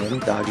stadium,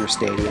 Dodger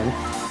Stadium.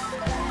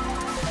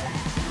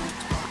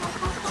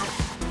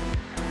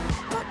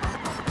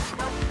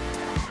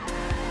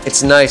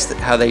 It's nice that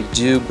how they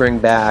do bring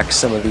back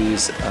some of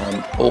these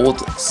old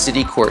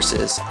city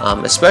courses,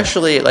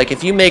 especially like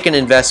if you make an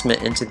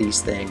investment into these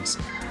things,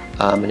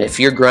 and if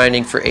you're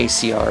grinding for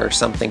ACR or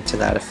something to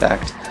that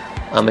effect,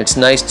 it's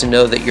nice to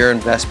know that your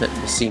investment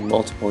will see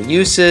multiple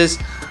uses.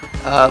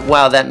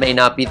 While that may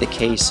not be the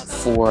case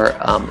for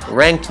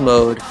ranked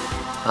mode,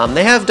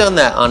 they have done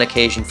that on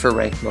occasion for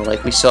ranked mode.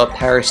 Like we saw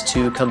Paris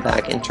 2 come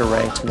back into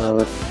ranked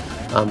mode,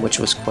 which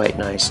was quite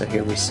nice. So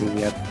here we see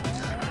we have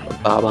a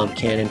Bob-omb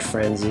Cannon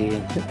Frenzy.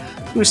 And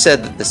who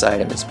said that this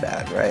item is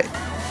bad, right?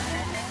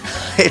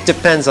 It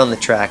depends on the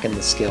track and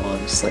the skill,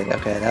 honestly.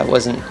 Okay, that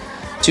wasn't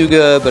too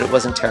good, but it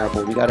wasn't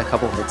terrible. We got a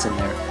couple hits in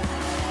there.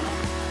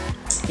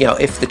 You know,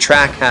 if the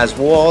track has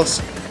walls,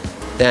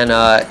 then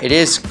it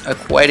is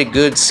quite a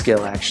good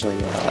skill,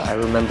 actually. I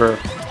remember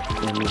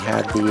when we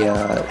had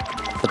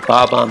the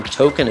Bob-omb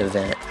token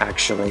event,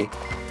 actually,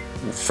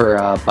 for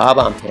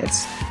Bob-omb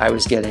hits, I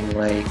was getting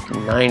like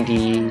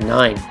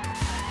 99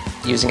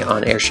 using it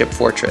on Airship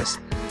Fortress.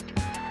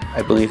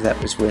 I believe that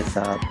was with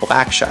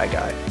Black Shy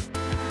Guy.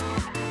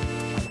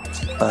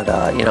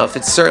 But, you know, if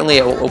it's certainly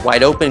a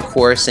wide open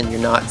course and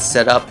you're not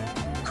set up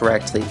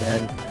correctly,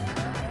 then,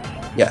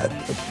 yeah,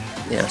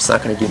 it's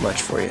not going to do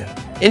much for you.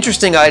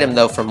 Interesting item,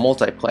 though, for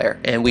multiplayer.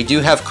 And we do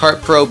have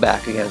Kart Pro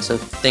back again, so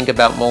think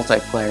about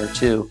multiplayer,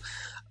 too.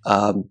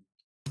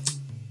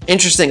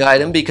 Interesting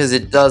item because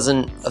it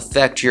doesn't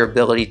affect your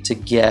ability to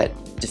get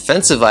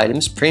defensive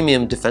items,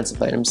 premium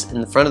defensive items,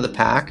 in the front of the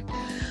pack.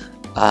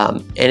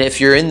 And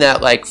if you're in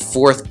that, like,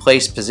 4th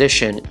place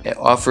position, it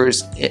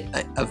offers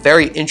a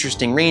very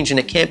interesting range, and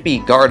it can't be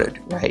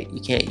guarded, right?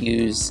 You can't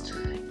use,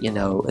 you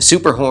know, a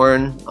super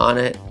horn on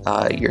it.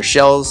 Your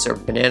shells or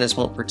bananas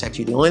won't protect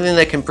you. The only thing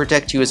that can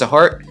protect you is a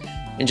heart,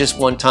 and just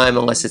one time,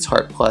 unless it's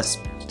heart plus,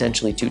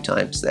 potentially 2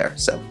 times there.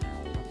 So,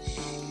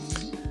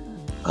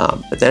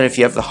 but then if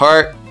you have the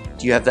heart,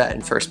 you have that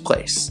in 1st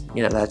place.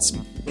 You know,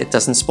 it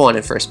doesn't spawn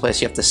in 1st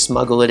place. You have to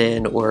smuggle it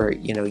in, or,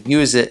 you know,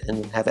 use it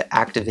and have it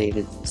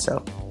activated.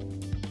 So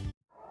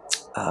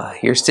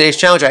here's today's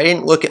challenge. I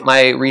didn't look at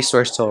my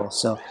resource total,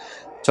 so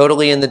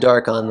totally in the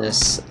dark on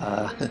this.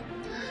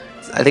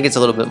 I think it's a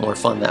little bit more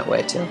fun that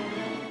way too.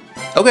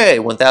 Okay,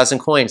 1,000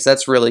 coins.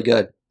 That's really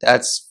good.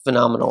 That's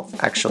phenomenal,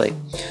 actually.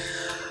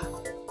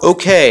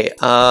 Okay,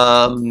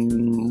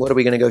 what are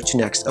we going to go to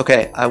next?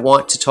 Okay, I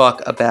want to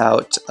talk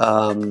about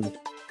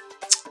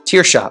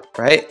tier shop,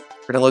 right?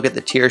 We're going to look at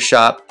the tier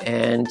shop,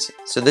 and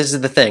so this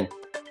is the thing.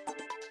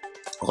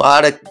 A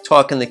lot of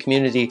talk in the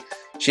community.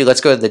 Gee,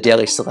 let's go to the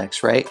daily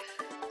selects, right?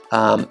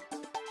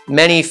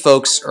 Many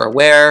folks are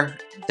aware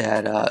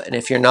that, and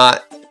if you're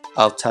not,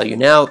 I'll tell you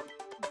now,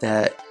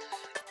 that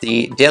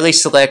the daily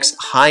selects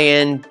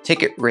high-end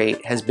ticket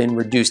rate has been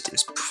reduced. It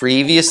was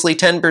previously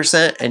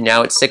 10% and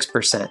now it's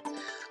 6%.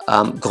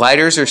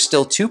 Gliders are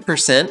still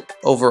 2%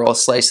 overall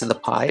slice of the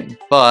pie,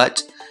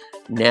 but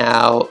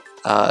now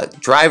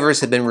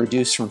drivers have been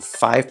reduced from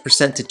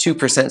 5% to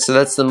 2%, so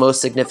that's the most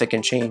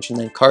significant change. And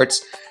then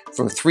carts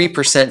from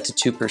 3%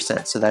 to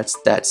 2%, so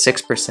that's that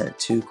 6%,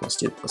 2 plus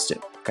 2 plus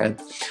 2, okay?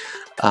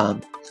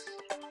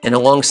 And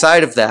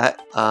alongside of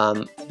that,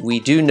 we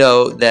do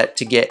know that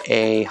to get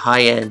a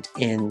high end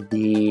in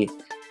the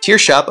tier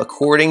shop,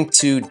 according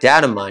to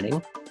data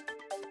mining,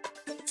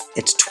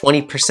 it's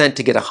 20%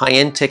 to get a high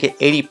end ticket,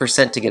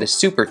 80% to get a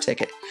super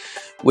ticket,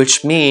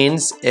 which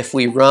means if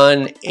we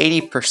run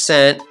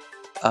 80%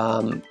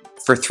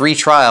 for 3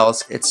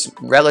 trials, it's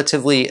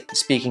relatively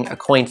speaking a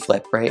coin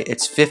flip, right?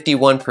 It's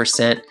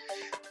 51%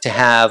 to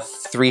have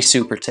 3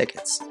 super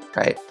tickets,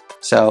 right?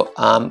 So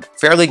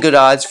fairly good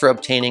odds for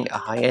obtaining a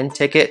high-end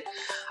ticket.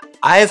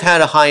 I've had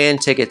a high-end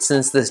ticket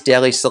since this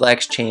daily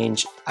selects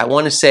change. I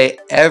want to say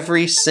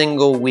every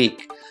single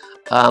week,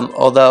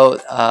 although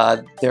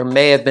there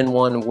may have been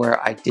one where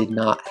I did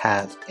not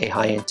have a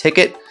high-end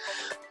ticket.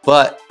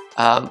 But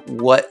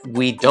what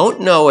we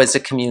don't know as a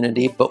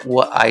community, but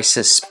what I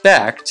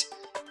suspect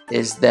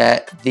is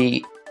that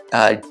the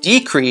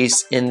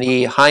decrease in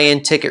the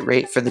high-end ticket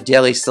rate for the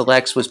daily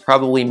selects was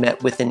probably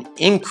met with an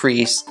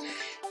increase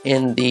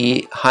in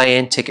the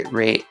high-end ticket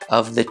rate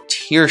of the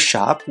tier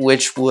shop,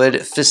 which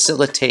would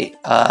facilitate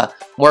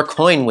more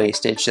coin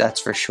wastage,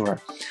 that's for sure.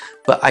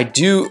 But I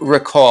do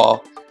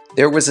recall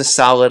there was a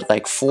solid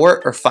like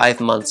 4 or 5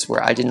 months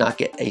where I did not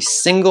get a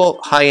single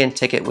high-end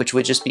ticket, which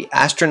would just be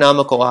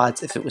astronomical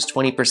odds if it was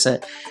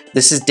 20%.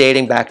 This is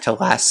dating back to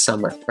last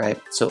summer, right?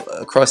 So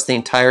across the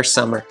entire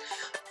summer.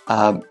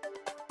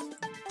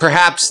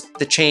 Perhaps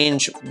the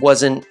change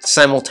wasn't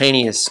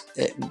simultaneous.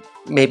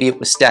 Maybe it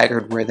was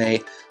staggered where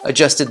they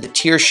adjusted the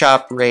tier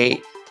shop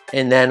rate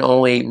and then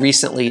only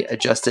recently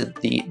adjusted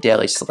the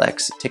daily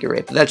selects ticket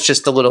rate. But that's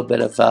just a little bit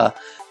of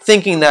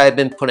thinking that I've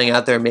been putting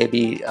out there.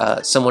 Maybe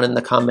someone in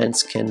the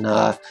comments can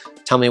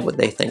tell me what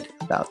they think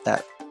about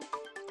that.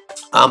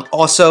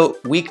 Also,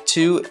 week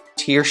 2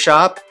 tier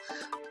shop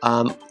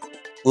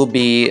will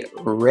be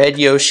Red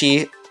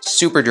Yoshi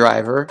Super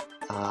Driver.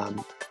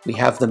 We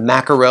have the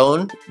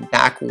Macaron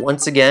back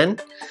once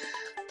again.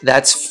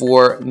 That's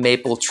for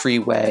Maple Tree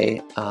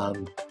Way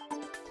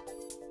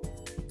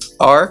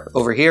R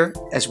over here,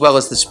 as well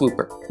as the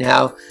Swooper.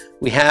 Now,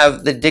 we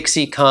have the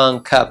Dixie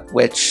Kong Cup,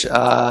 which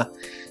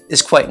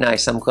is quite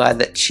nice. I'm glad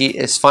that she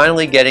is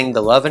finally getting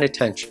the love and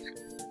attention.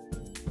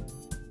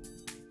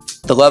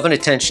 The love and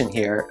attention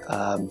here.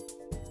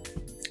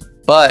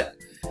 But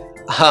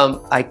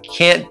I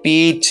can't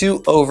be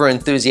too over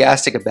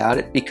enthusiastic about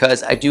it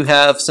because I do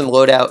have some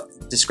loadout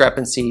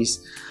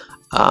discrepancies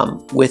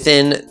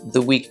within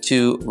the week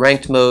 2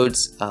 ranked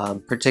modes,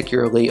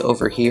 particularly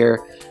over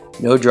here.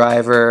 No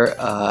driver,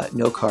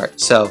 no cart.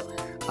 So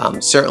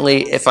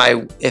certainly if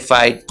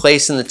I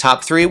place in the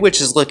top 3, which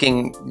is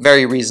looking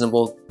very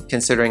reasonable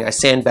considering I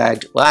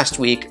sandbagged last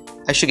week,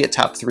 I should get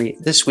top 3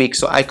 this week,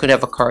 so I could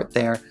have a cart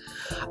there.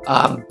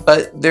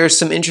 But there's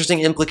some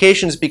interesting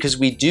implications because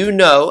we do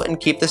know, and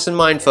keep this in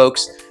mind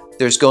folks,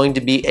 there's going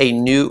to be a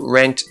new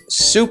ranked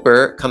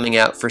super coming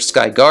out for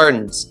Sky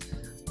Gardens.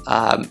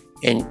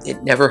 And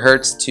it never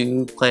hurts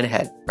to plan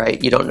ahead,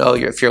 right? You don't know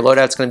if your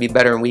loadout's going to be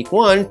better in week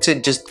 1 to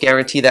just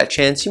guarantee that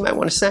chance. You might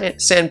want to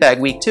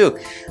sandbag week 2.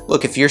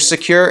 Look, if you're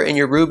secure in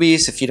your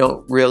rubies, if you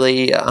don't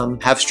really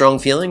have strong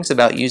feelings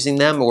about using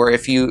them, or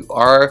if you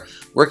are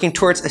working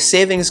towards a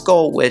savings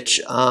goal, which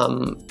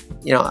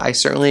you know, I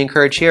certainly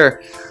encourage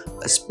here,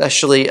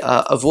 especially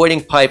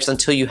avoiding pipes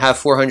until you have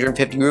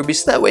 450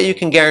 rubies. So that way you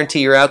can guarantee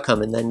your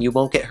outcome and then you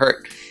won't get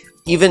hurt.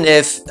 Even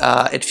if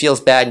it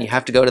feels bad and you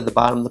have to go to the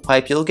bottom of the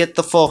pipe, you'll get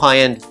the full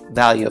high-end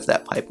value of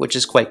that pipe, which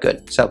is quite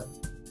good. So,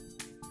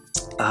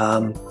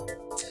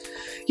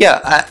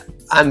 yeah,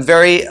 I'm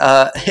very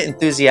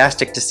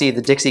enthusiastic to see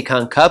the Dixie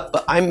Kong Cup,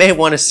 but I may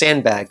want to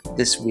sandbag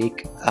this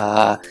week,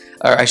 or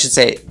I should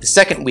say the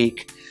second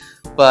week,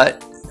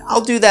 but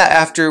I'll do that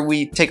after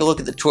we take a look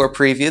at the tour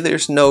preview.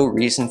 There's no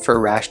reason for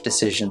rash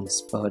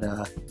decisions, but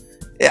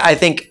I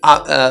think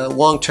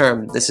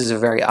long-term, this is a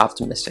very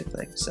optimistic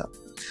thing, so.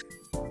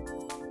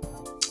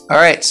 All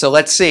right, so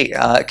let's see.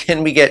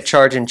 Can we get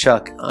Chargin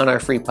Chuck on our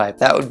free pipe?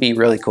 That would be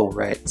really cool,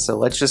 right? So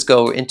let's just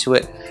go into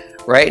it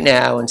right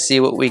now and see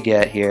what we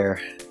get here.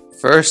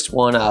 First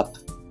one up.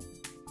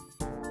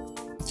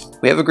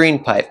 We have a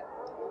green pipe.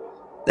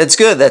 That's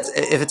good.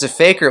 If it's a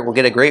faker, it will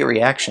get a great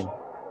reaction.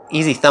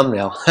 Easy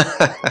thumbnail.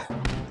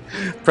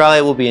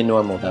 Probably will be a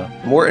normal though.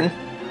 Morton.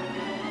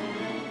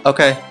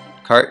 Okay,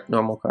 cart,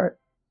 normal cart.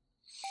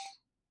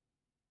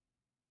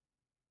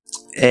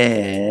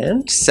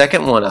 And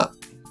second one up.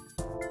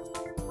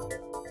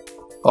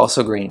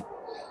 Also green.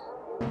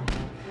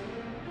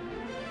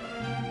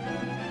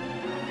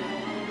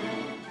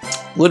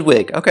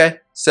 Ludwig, okay.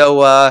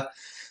 So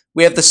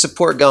we have the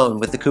support going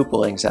with the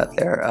Koopalings out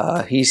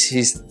there.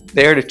 He's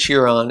there to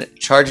cheer on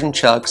Chargin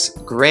Chuck's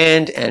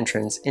grand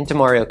entrance into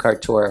Mario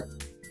Kart Tour.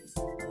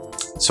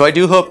 So I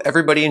do hope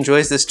everybody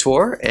enjoys this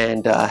tour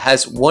and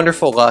has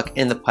wonderful luck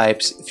in the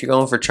pipes. If you're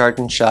going for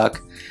Chargin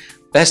Chuck,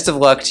 best of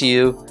luck to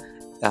you.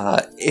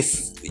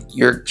 If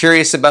you're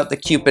curious about the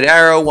Cupid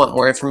arrow, want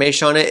more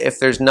information on it, if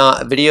there's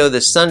not a video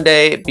this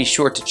Sunday, be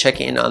sure to check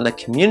in on the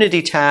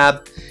community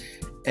tab.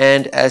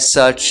 And as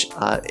such,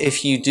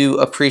 if you do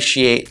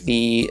appreciate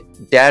the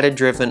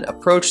data-driven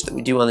approach that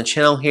we do on the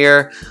channel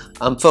here,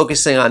 I'm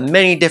focusing on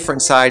many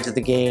different sides of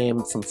the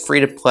game, from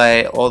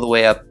free-to-play all the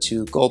way up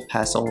to gold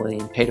pass only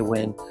and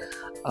pay-to-win,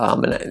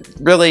 and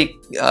really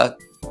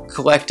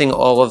collecting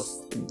all of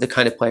the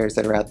kind of players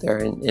that are out there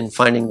and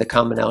finding the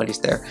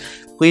commonalities there.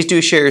 Please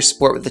do share your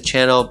support with the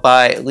channel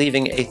by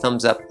leaving a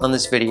thumbs up on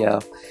this video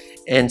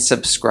and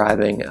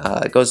subscribing.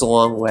 It goes a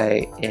long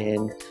way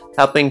in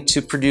helping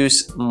to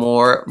produce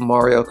more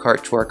Mario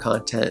Kart Tour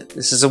content.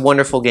 This is a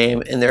wonderful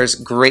game and there's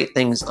great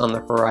things on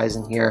the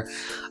horizon here.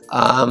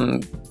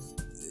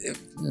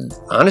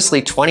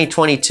 Honestly,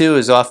 2022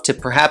 is off to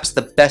perhaps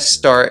the best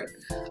start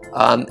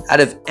out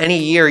of any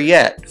year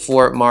yet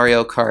for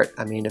Mario Kart.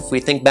 I mean, if we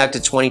think back to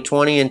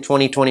 2020 and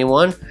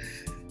 2021,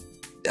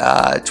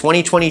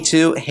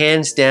 2022,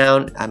 hands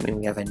down, I mean,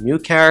 we have a new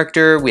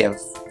character, we have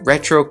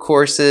retro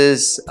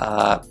courses,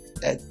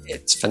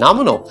 it's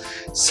phenomenal.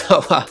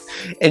 So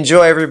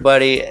enjoy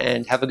everybody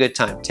and have a good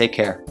time. Take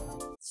care.